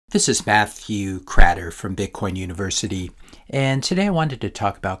This is Matthew Cratter from Bitcoin University, and today I wanted to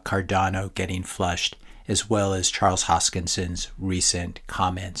talk about Cardano getting flushed, as well as Charles Hoskinson's recent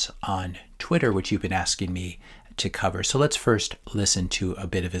comments on Twitter, which you've been asking me to cover. So let's first listen to a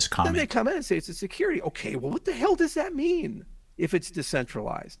bit of his comment. Then they come in and say it's a security. Okay, well, what the hell does that mean if it's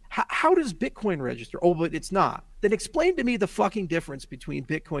decentralized? How does Bitcoin register? Oh, but it's not. Then explain to me the fucking difference between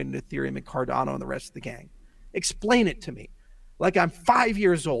Bitcoin and Ethereum and Cardano and the rest of the gang. Explain it to me. Like I'm 5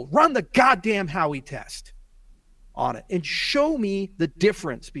 years old. Run the goddamn Howey test on it and show me the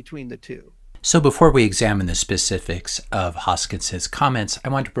difference between the two. So before we examine the specifics of Hoskinson's comments, I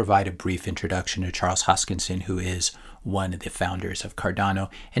want to provide a brief introduction to Charles Hoskinson, who is one of the founders of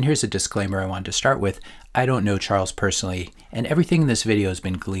Cardano. And here's a disclaimer I want to start with. I don't know Charles personally, and everything in this video has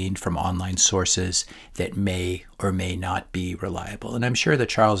been gleaned from online sources that may or may not be reliable. And I'm sure that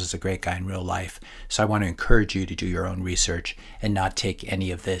Charles is a great guy in real life, so I want to encourage you to do your own research and not take any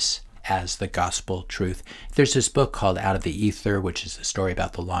of this as the gospel truth. There's this book called Out of the Ether, which is a story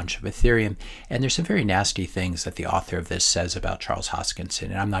about the launch of Ethereum, and there's some very nasty things that the author of this says about Charles Hoskinson,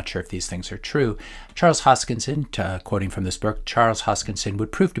 and I'm not sure if these things are true. Charles Hoskinson, quoting from this book, Charles Hoskinson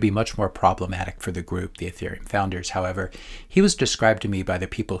would prove to be much more problematic for the group, the Ethereum founders. However, he was described to me by the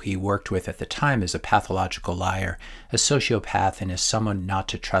people he worked with at the time as a pathological liar, a sociopath, and as someone not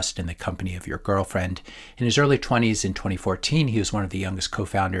to trust in the company of your girlfriend. In his early 20s in 2014, he was one of the youngest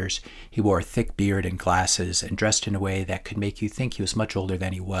co-founders. He wore a thick beard and glasses and dressed in a way that could make you think he was much older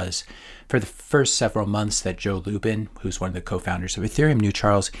than he was. For the first several months that Joe Lubin, who's one of the co-founders of Ethereum, knew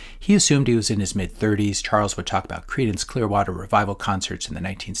Charles, he assumed he was in his mid-30s. Charles would talk about Creedence Clearwater Revival concerts in the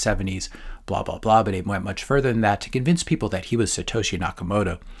 1970s, blah, blah, blah, but it went much further than that to convince people that he was Satoshi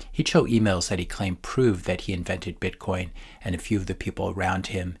Nakamoto. He'd show emails that he claimed proved that he invented Bitcoin, and a few of the people around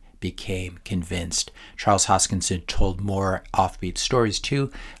him became convinced. Charles Hoskinson told more offbeat stories too,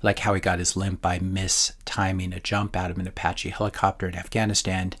 like how he got his limp by mistiming a jump out of an Apache helicopter in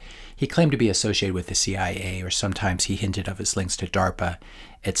Afghanistan. He claimed to be associated with the CIA, or sometimes he hinted of his links to DARPA,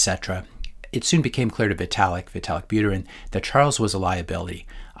 etc. It soon became clear to Vitalik Buterin, that Charles was a liability.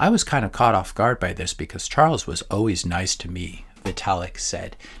 I was kind of caught off guard by this because Charles was always nice to me, Vitalik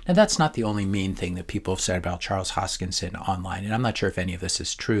said. Now, that's not the only mean thing that people have said about Charles Hoskinson online, and I'm not sure if any of this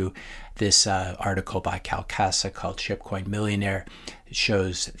is true. This article by Calcasa called Shitcoin Millionaire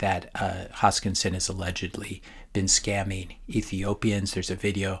shows that Hoskinson has allegedly been scamming Ethiopians. There's a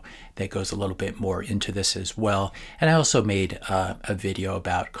video that goes a little bit more into this as well. And I also made a video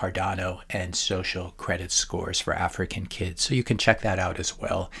about Cardano and social credit scores for African kids. So you can check that out as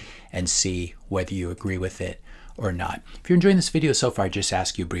well and see whether you agree with it or not. If you're enjoying this video so far, I just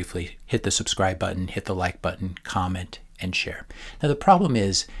ask you briefly, hit the subscribe button, hit the like button, comment, and share. Now, the problem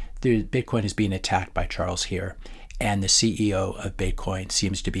is Bitcoin is being attacked by Charles here, and the CEO of Bitcoin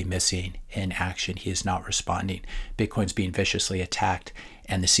seems to be missing in action. He is not responding. Bitcoin's being viciously attacked,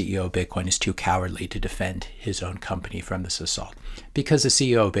 and the CEO of Bitcoin is too cowardly to defend his own company from this assault. Because the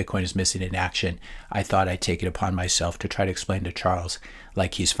CEO of Bitcoin is missing in action, I thought I'd take it upon myself to try to explain to Charles,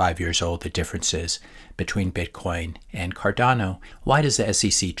 like he's 5 years old, the differences between Bitcoin and Cardano. Why does the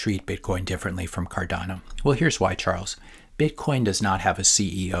SEC treat Bitcoin differently from Cardano? Well, here's why, Charles. Bitcoin does not have a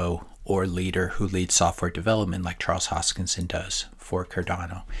CEO or leader who leads software development like Charles Hoskinson does for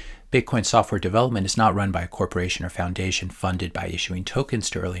Cardano. Bitcoin software development is not run by a corporation or foundation funded by issuing tokens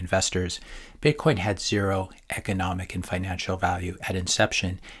to early investors. Bitcoin had zero economic and financial value at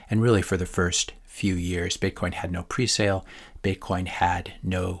inception, and really for the first few years. Bitcoin had no presale. Bitcoin had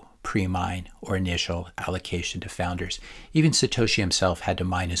no premine or initial allocation to founders. Even Satoshi himself had to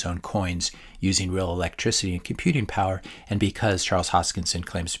mine his own coins using real electricity and computing power, and because Charles Hoskinson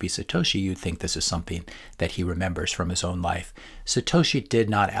claims to be Satoshi, you'd think this is something that he remembers from his own life. Satoshi did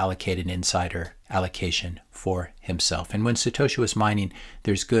not allocate an insider allocation for himself, and when Satoshi was mining,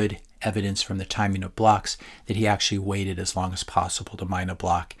 there's good evidence from the timing of blocks that he actually waited as long as possible to mine a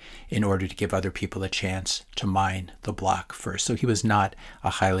block in order to give other people a chance to mine the block first. So he was not a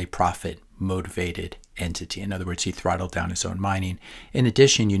highly profit motivated entity. In other words, he throttled down his own mining. In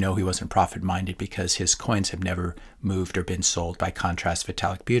addition, you know he wasn't profit-minded because his coins have never moved or been sold. By contrast,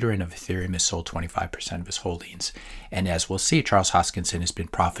 Vitalik Buterin of Ethereum has sold 25% of his holdings. And as we'll see, Charles Hoskinson has been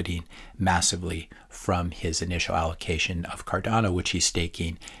profiting massively from his initial allocation of Cardano, which he's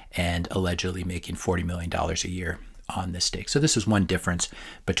staking, and allegedly making $40 million a year on this stake. So this is one difference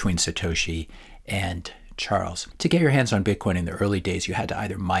between Satoshi and Charles. To get your hands on Bitcoin in the early days, you had to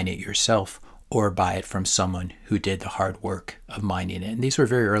either mine it yourself or buy it from someone who did the hard work of mining it. And these were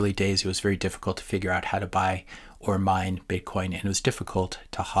very early days. It was very difficult to figure out how to buy or mine Bitcoin, and it was difficult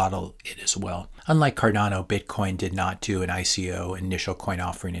to hodl it as well. Unlike Cardano, Bitcoin did not do an ICO, initial coin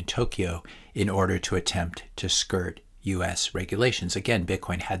offering in Tokyo, in order to attempt to skirt US regulations. Again,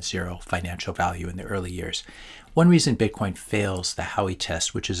 Bitcoin had zero financial value in the early years. One reason Bitcoin fails the Howey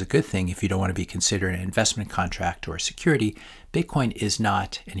test, which is a good thing if you don't want to be considered an investment contract or a security, Bitcoin is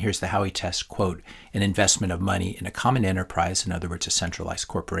not, and here's the Howey test, quote, an investment of money in a common enterprise, in other words, a centralized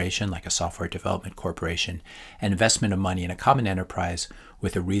corporation like a software development corporation, an investment of money in a common enterprise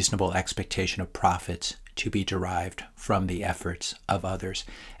with a reasonable expectation of profits to be derived from the efforts of others.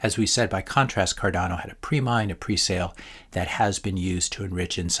 As we said, by contrast, Cardano had a premine, a presale that has been used to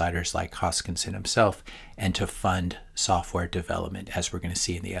enrich insiders like Hoskinson himself and to fund software development, as we're going to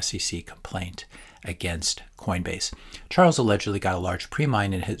see in the SEC complaint against Coinbase. Charles allegedly got a large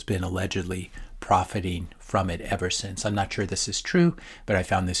premine and has been allegedly profiting from it ever since. I'm not sure this is true, but I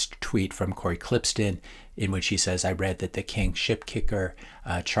found this tweet from Corey Clipston in which he says, I read that the king ship kicker,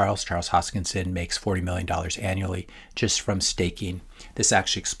 Charles Hoskinson, makes $40 million annually just from staking. This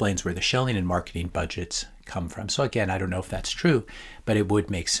actually explains where the shelling and marketing budgets come from. So again, I don't know if that's true, but it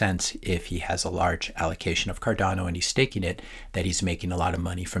would make sense if he has a large allocation of Cardano and he's staking it, that he's making a lot of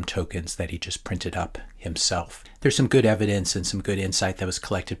money from tokens that he just printed up himself. There's some good evidence and some good insight that was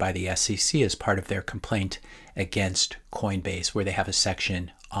collected by the SEC as part of their complaint against Coinbase, where they have a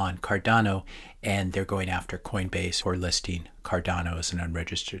section on Cardano and they're going after Coinbase for listing Cardano as an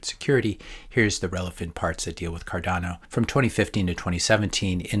unregistered security. Here's the relevant parts that deal with Cardano. From 2015 to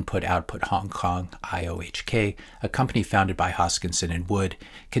 2017, Input Output Hong Kong, IOHK, a company founded by Hoskinson and Wood,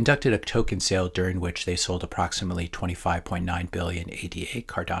 conducted a token sale during which they sold approximately 25.9 billion ADA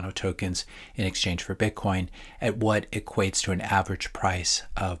Cardano tokens in exchange for Bitcoin at what equates to an average price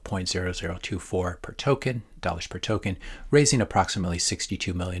of 0.0024 per token, dollars per token, raising approximately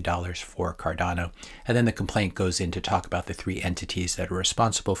 $62 million for Cardano. And then the complaint goes in to talk about the three entities that are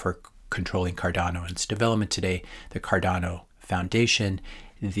responsible for controlling Cardano and its development today: the Cardano Foundation,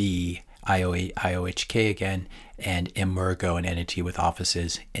 the IOHK again, and Emergo, an entity with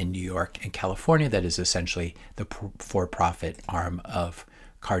offices in New York and California that is essentially the for-profit arm of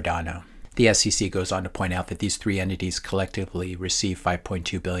Cardano. The SEC goes on to point out that these three entities collectively received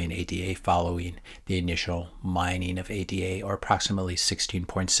 5.2 billion ADA following the initial mining of ADA, or approximately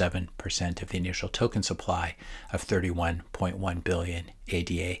 16.7% of the initial token supply of 31.1 billion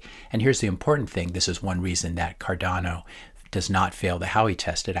ADA. And here's the important thing. This is one reason that Cardano does not fail the Howey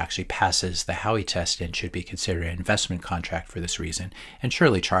test. It actually passes the Howey test and should be considered an investment contract for this reason. And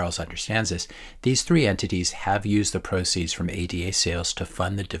surely Charles understands this. These three entities have used the proceeds from ADA sales to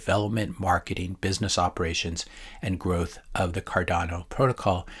fund the development, marketing, business operations, and growth of the Cardano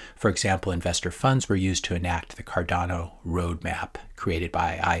protocol. For example, investor funds were used to enact the Cardano roadmap created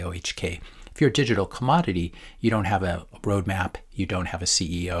by IOHK. If you're a digital commodity, you don't have a roadmap, you don't have a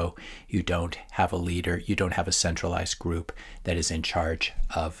CEO, you don't have a leader, you don't have a centralized group that is in charge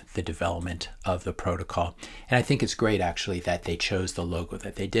of the development of the protocol. And I think it's great actually that they chose the logo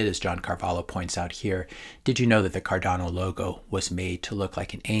that they did, as John Carvalho points out here. Did you know that the Cardano logo was made to look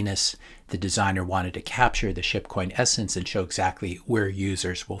like an anus? The designer wanted to capture the shitcoin essence and show exactly where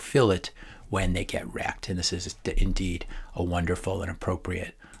users will feel it when they get wrecked. And this is indeed a wonderful and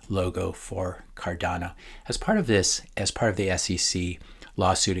appropriate logo for Cardano. As part of this, as part of the SEC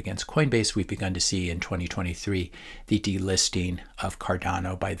lawsuit against Coinbase, we've begun to see in 2023 the delisting of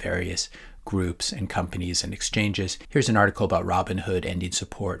Cardano by various groups and companies and exchanges. Here's an article about Robinhood ending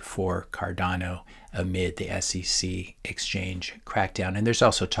support for Cardano amid the SEC exchange crackdown. And there's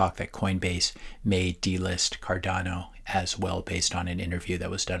also talk that Coinbase may delist Cardano as well, based on an interview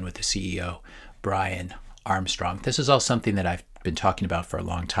that was done with the CEO, Brian Armstrong. This is all something that I've been talking about for a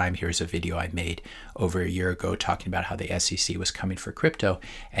long time. Here's a video I made over a year ago talking about how the SEC was coming for crypto,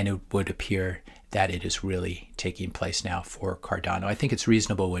 and it would appear that it is really taking place now for Cardano. I think it's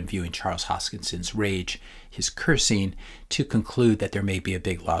reasonable when viewing Charles Hoskinson's rage, his cursing, to conclude that there may be a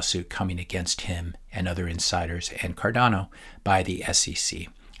big lawsuit coming against him and other insiders and Cardano by the SEC.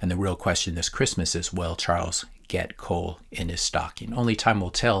 And the real question this Christmas is, will Charles get coal in his stocking? Only time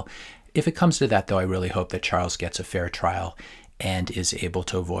will tell. If it comes to that, though, I really hope that Charles gets a fair trial and is able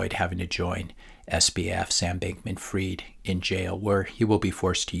to avoid having to join SBF, Sam Bankman-Fried, in jail, where he will be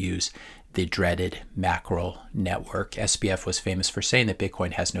forced to use the dreaded mackerel network. SBF was famous for saying that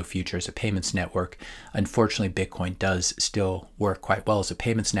Bitcoin has no future as a payments network. Unfortunately, Bitcoin does still work quite well as a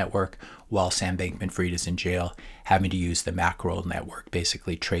payments network, while Sam Bankman-Fried is in jail, having to use the mackerel network,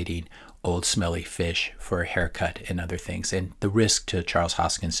 basically trading old smelly fish for a haircut and other things. And the risk to Charles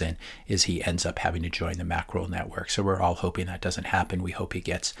Hoskinson is he ends up having to join the mackerel network. So we're all hoping that doesn't happen. We hope he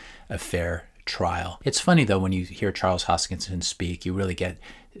gets a fair trial. It's funny though, when you hear Charles Hoskinson speak, you really get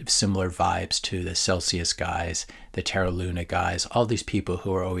similar vibes to the Celsius guys, the Terra Luna guys, all these people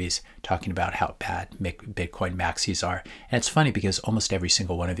who are always talking about how bad Bitcoin maxis are. And it's funny because almost every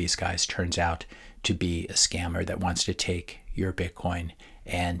single one of these guys turns out to be a scammer that wants to take your Bitcoin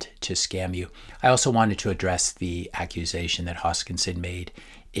and to scam you. I also wanted to address the accusation that Hoskinson made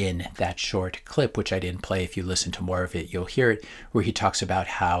in that short clip, which I didn't play. If you listen to more of it, you'll hear it, where he talks about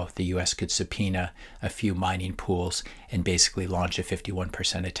how the US could subpoena a few mining pools and basically launch a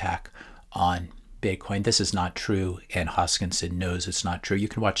 51% attack on Bitcoin. This is not true, and Hoskinson knows it's not true. You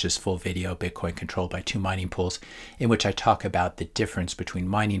can watch this full video, Bitcoin controlled by 2 mining pools, in which I talk about the difference between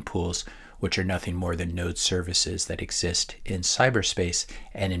mining pools, which are nothing more than node services that exist in cyberspace,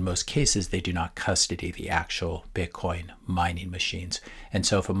 and in most cases they do not custody the actual Bitcoin mining machines. And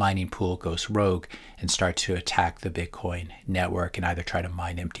so if a mining pool goes rogue and starts to attack the Bitcoin network and either try to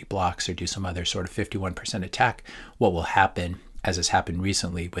mine empty blocks or do some other sort of 51% attack, what will happen, as has happened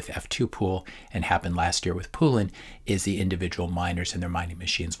recently with F2 Pool and happened last year with Poolin, is the individual miners and their mining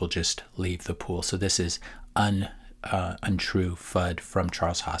machines will just leave the pool. So this is untrue FUD from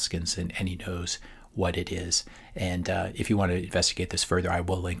Charles Hoskinson, and he knows what it is. And if you want to investigate this further, I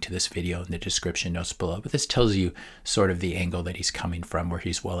will link to this video in the description notes below. But this tells you sort of the angle that he's coming from, where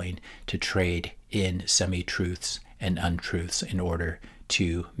he's willing to trade in semi-truths and untruths in order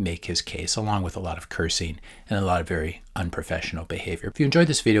to make his case, along with a lot of cursing and a lot of very unprofessional behavior. If you enjoyed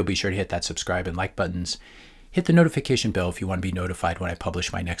this video, be sure to hit that subscribe and like buttons. Hit the notification bell if you want to be notified when I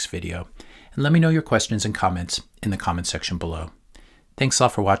publish my next video. And let me know your questions and comments in the comment section below. Thanks a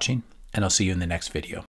lot for watching, and I'll see you in the next video.